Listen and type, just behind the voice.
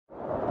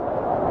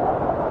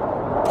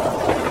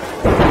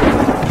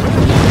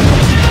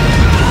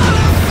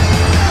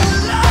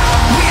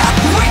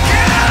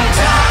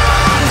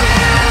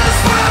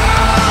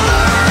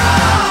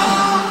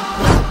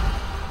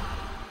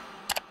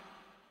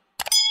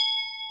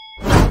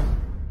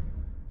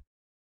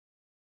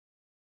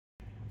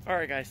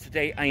Alright guys,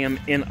 today I am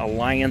in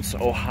Alliance,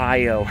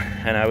 Ohio,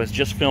 and I was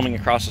just filming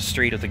across the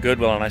street at the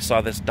Goodwill and I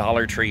saw this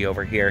Dollar Tree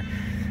over here,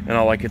 and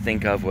all I could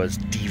think of was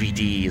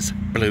DVDs,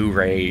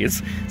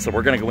 Blu-rays. So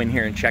we're gonna go in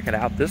here and check it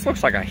out. This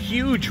looks like a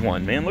huge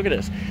one, man. Look at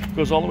this. It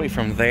goes all the way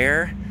from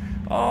there,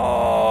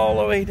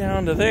 all the way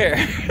down to there.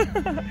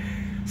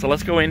 So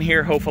let's go in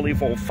here. Hopefully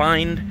we'll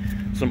find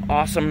some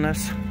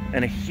awesomeness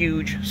and a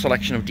huge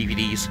selection of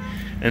DVDs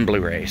and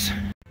Blu-rays.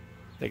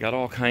 They got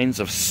all kinds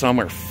of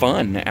summer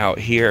fun out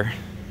here.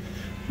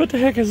 What the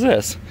heck is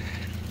this?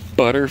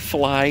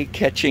 Butterfly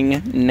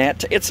catching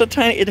net. It's a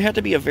tiny, it had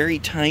to be a very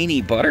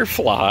tiny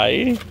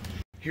butterfly.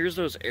 Here's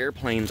those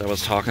airplanes I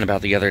was talking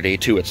about the other day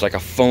too. It's like a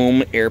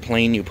foam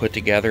airplane you put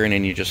together and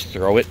then you just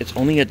throw it. It's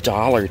only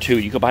 $1 too.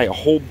 You could buy a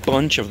whole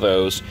bunch of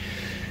those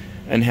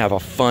and have a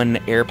fun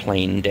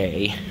airplane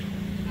day.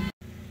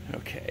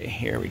 Okay,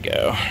 here we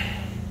go.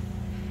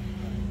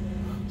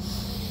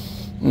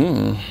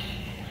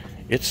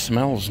 It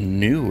smells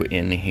new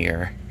in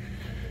here.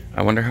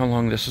 I wonder how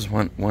long this is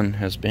one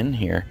has been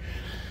here.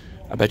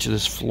 I bet you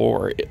this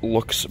floor, it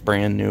looks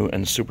brand new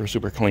and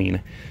super clean.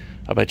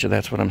 I bet you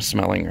that's what I'm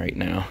smelling right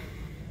now.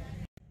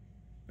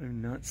 I'm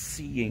not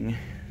seeing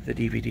the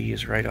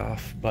DVDs right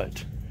off,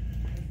 but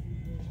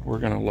we're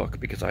gonna look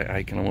because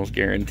I can almost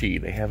guarantee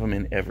they have them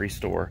in every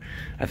store.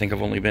 I think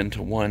I've only been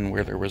to one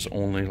where there was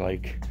only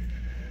like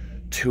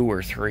 2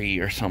 or 3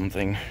 or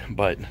something,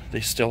 but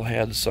they still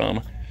had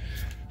some.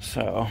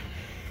 So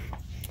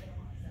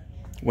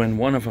when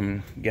one of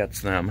them gets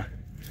them,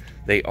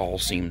 they all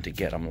seem to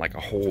get them, like a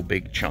whole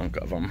big chunk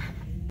of them.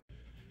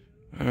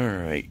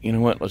 Alright, you know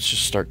what? Let's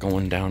just start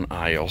going down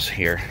aisles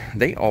here.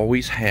 They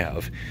always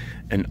have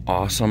an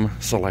awesome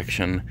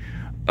selection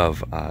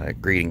of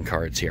greeting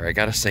cards here. I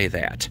gotta say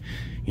that.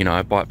 You know,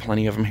 I bought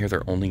plenty of them here.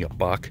 They're only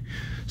 $1.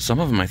 Some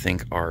of them I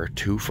think are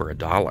 2 for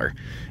 $1.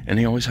 And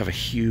they always have a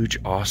huge,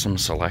 awesome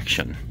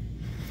selection.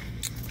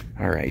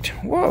 Alright.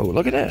 Whoa,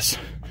 look at this.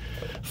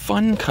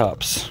 Fun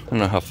cups. I don't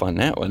know how fun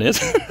that one is.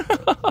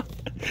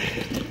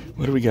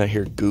 What do we got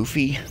here?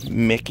 Goofy,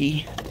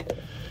 Mickey,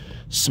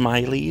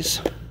 Smileys,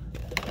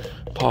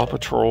 Paw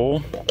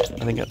Patrol.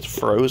 I think that's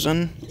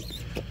Frozen.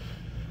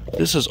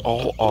 This is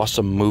all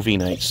awesome movie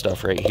night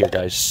stuff right here,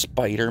 guys.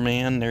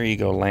 Spider-Man. There you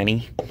go,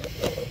 Lenny.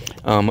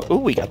 Oh,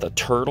 we got the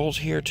Turtles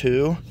here,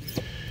 too.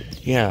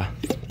 Yeah,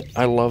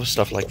 I love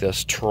stuff like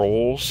this.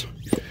 Trolls.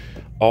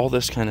 All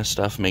this kind of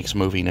stuff makes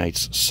movie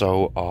nights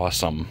so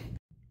awesome.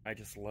 I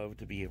just love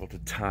to be able to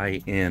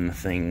tie in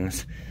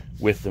things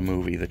with the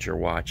movie that you're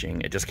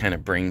watching. It just kind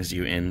of brings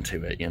you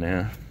into it, you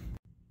know?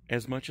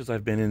 As much as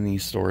I've been in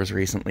these stores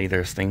recently,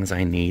 there's things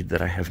I need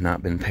that I have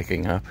not been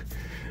picking up.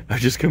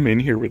 I've just come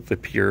in here with the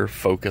pure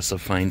focus of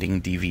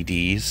finding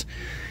DVDs.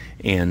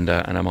 And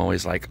I'm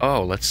always like,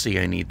 oh, let's see,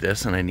 I need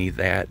this and I need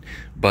that,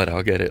 but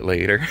I'll get it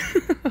later.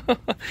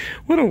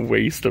 What a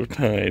waste of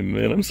time,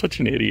 man. I'm such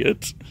an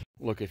idiot.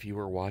 Look, if you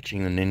were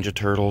watching the Ninja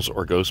Turtles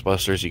or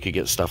Ghostbusters, you could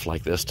get stuff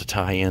like this to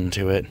tie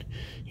into it.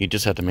 You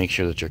just have to make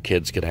sure that your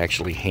kids could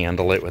actually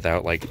handle it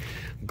without, like,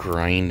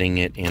 grinding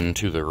it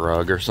into the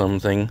rug or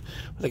something.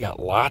 They got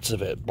lots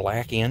of it,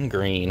 black and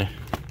green.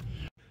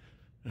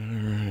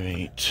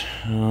 Alright,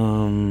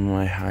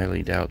 I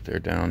highly doubt they're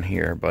down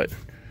here, but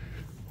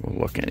we'll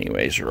look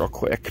anyways real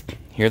quick.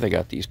 Here they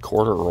got these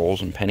quarter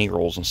rolls and penny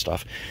rolls and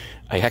stuff.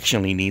 I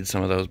actually need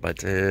some of those,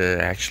 but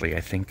actually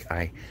I think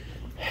I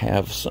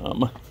have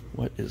some.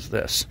 What is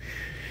this?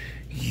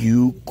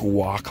 You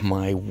guac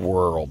my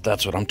world.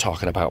 That's what I'm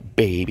talking about,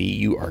 baby.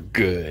 You are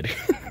good.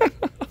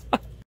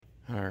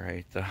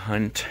 Alright, the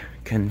hunt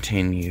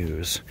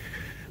continues.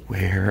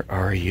 Where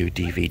are you,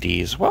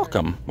 DVDs?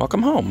 Welcome.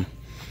 Welcome home.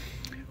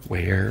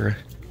 Where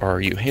are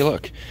you? Hey,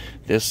 look.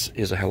 This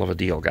is a hell of a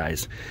deal,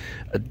 guys.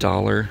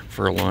 $1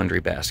 for a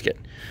laundry basket.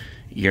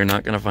 You're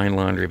not going to find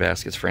laundry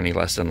baskets for any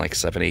less than like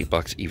 $7,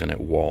 $8 even at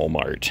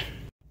Walmart.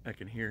 I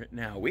can hear it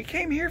now. We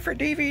came here for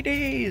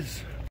DVDs.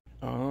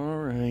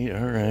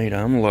 Alright,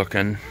 I'm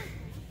looking.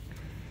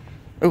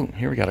 Oh,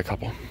 here we got a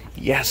couple.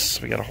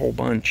 Yes, we got a whole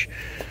bunch.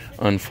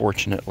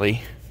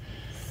 Unfortunately,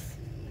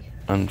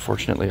 a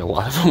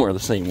lot of them are the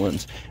same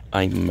ones.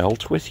 I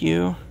Melt With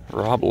You.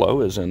 Rob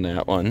Lowe is in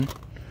that one.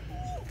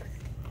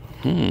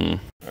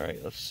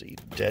 Alright, let's see.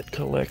 Debt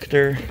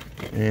Collector.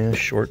 Yeah,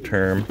 short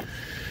term.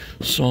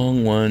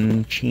 Song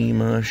 1,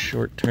 Chima,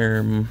 short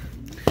term.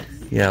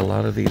 Yeah, a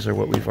lot of these are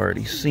what we've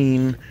already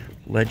seen.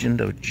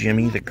 Legend of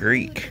Jimmy the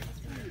Greek.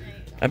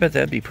 I bet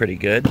that'd be pretty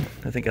good.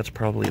 I think that's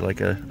probably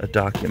like a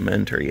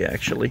documentary,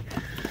 actually.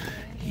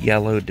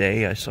 Yellow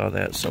Day, I saw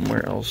that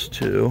somewhere else,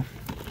 too.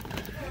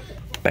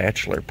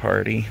 Bachelor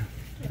Party.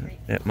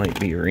 That might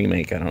be a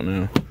remake, I don't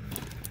know.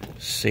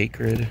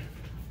 Sacred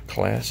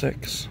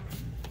Classics.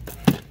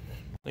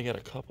 They got a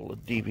couple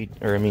of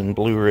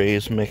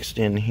Blu-rays mixed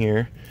in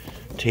here.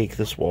 Take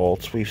This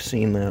Waltz, we've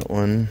seen that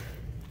one.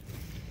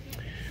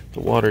 The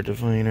Water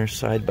Diviner,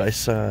 Side by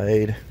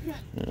Side.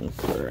 Oh,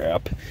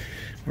 crap.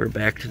 We're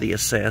back to the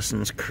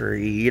Assassin's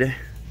Creed.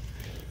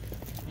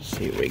 Let's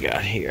see what we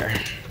got here.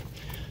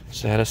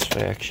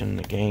 Satisfaction,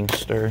 The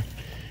Gangster,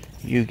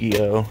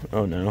 Yu-Gi-Oh!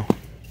 Oh no.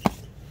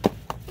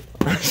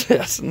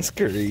 Assassin's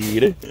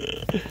Creed.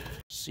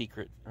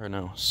 Secret, or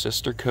no,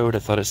 Sister Code. I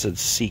thought it said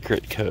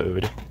Secret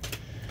Code.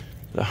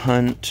 The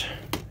Hunt.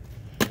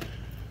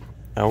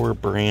 Our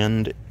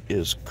Brand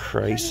is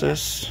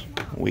Crisis.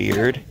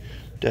 Weird.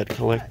 Debt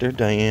Collector,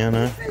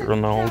 Diana,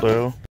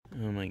 Ronaldo.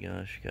 Oh my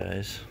gosh,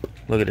 guys.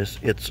 Look at this.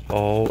 It's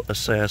all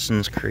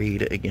Assassin's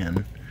Creed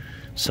again.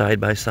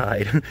 Side by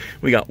side.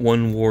 We got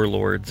one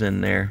Warlords in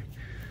there.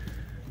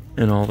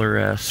 And all the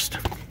rest.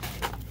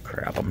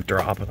 Crap, I'm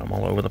dropping them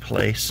all over the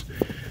place.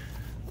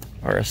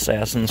 Our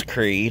Assassin's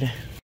Creed.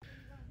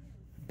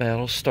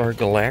 Battlestar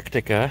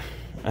Galactica.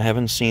 I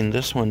haven't seen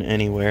this one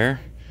anywhere.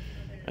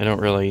 I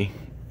don't really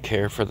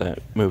care for that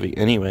movie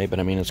anyway, but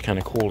I mean, it's kind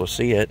of cool to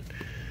see it.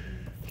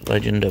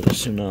 Legend of the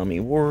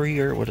Tsunami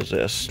Warrior. What is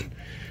this?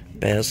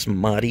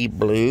 Basmati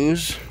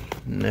Blues.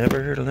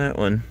 Never heard of that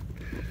one.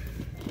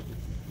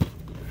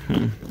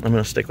 I'm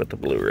gonna stick with the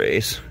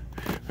Blu-rays.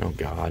 Oh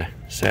god.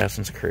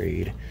 Assassin's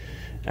Creed.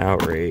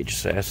 Outrage.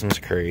 Assassin's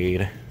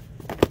Creed.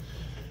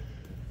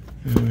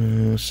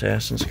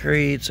 Assassin's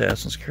Creed.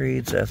 Assassin's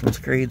Creed. Assassin's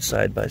Creed.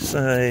 Side by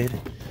side.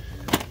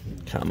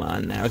 Come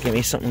on now. Give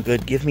me something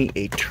good. Give me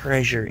a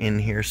treasure in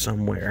here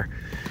somewhere.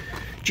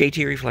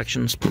 JT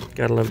Reflections.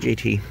 Gotta love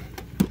JT.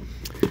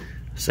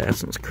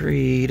 Assassin's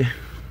Creed.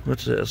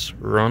 What's this?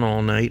 Run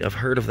All Night. I've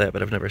heard of that,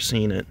 but I've never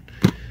seen it.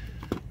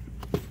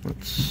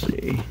 Let's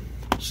see.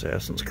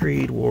 Assassin's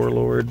Creed,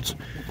 Warlords.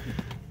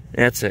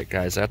 That's it,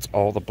 guys. That's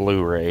all the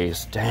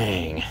Blu-rays.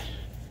 Dang.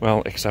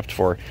 Well, except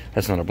for,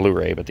 that's not a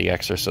Blu-ray, but The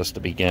Exorcist, the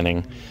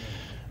beginning.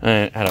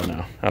 I don't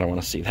know. I don't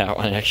want to see that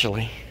one,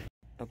 actually.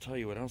 I'll tell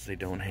you what else they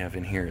don't have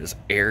in here is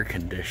air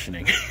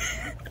conditioning.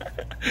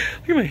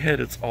 Look at my head.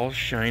 It's all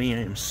shiny. I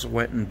am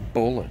sweating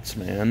bullets,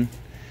 man.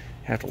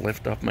 Have to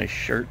lift up my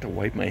shirt to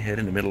wipe my head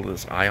in the middle of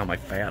this aisle. My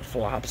fat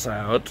flops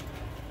out.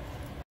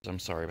 I'm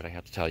sorry, but I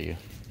have to tell you,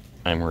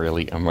 I'm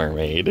really a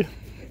mermaid.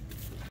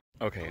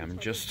 Okay, I'm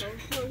just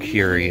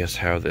curious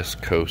how this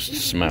Coast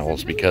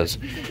smells because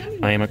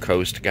I am a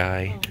Coast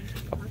guy,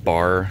 a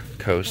bar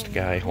Coast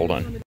guy. Hold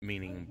on.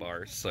 Meaning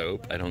bar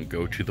soap. I don't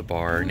go to the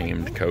bar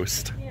named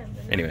Coast.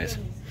 Anyways,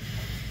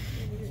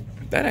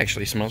 that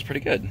actually smells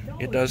pretty good.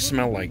 It does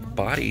smell like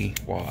body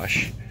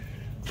wash,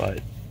 but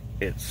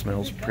it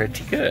smells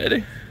pretty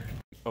good.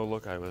 Oh,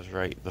 look, I was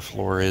right. The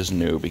floor is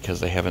new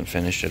because they haven't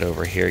finished it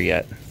over here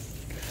yet.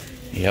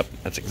 Yep,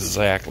 that's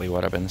exactly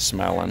what I've been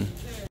smelling.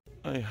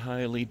 I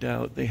highly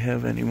doubt they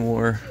have any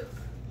more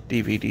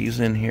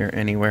DVDs in here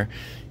anywhere.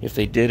 If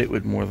they did, it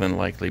would more than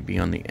likely be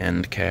on the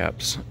end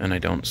caps, and I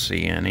don't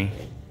see any.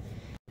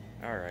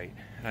 Alright,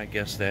 I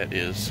guess that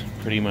is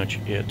pretty much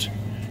it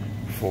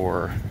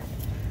for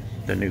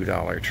the new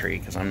Dollar Tree,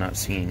 because I'm not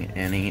seeing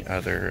any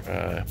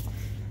other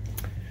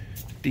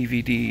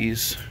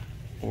DVDs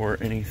or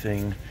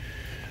anything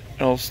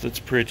else that's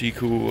pretty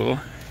cool.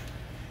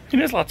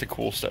 And there's lots of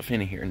cool stuff in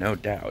here, no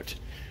doubt,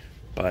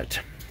 but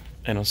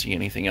I don't see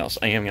anything else.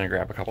 I am going to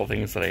grab a couple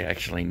things that I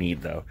actually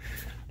need, though,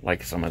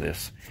 like some of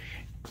this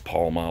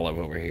Palmolive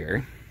over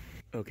here.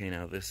 Okay,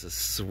 now this is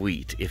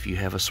sweet. If you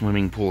have a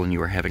swimming pool and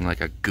you are having like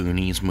a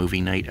Goonies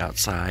movie night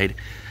outside,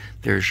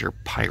 there's your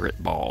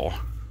pirate ball.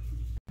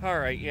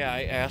 Alright, yeah,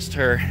 I asked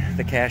her,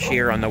 the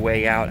cashier on the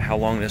way out, how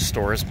long this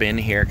store has been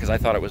here, because I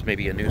thought it was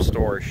maybe a new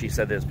store. She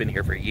said that it's been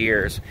here for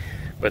years,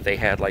 but they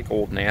had like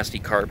old nasty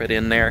carpet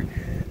in there,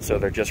 so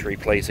they're just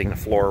replacing the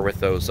floor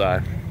with those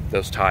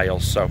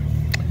tiles, so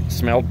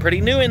smelled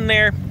pretty new in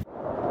there.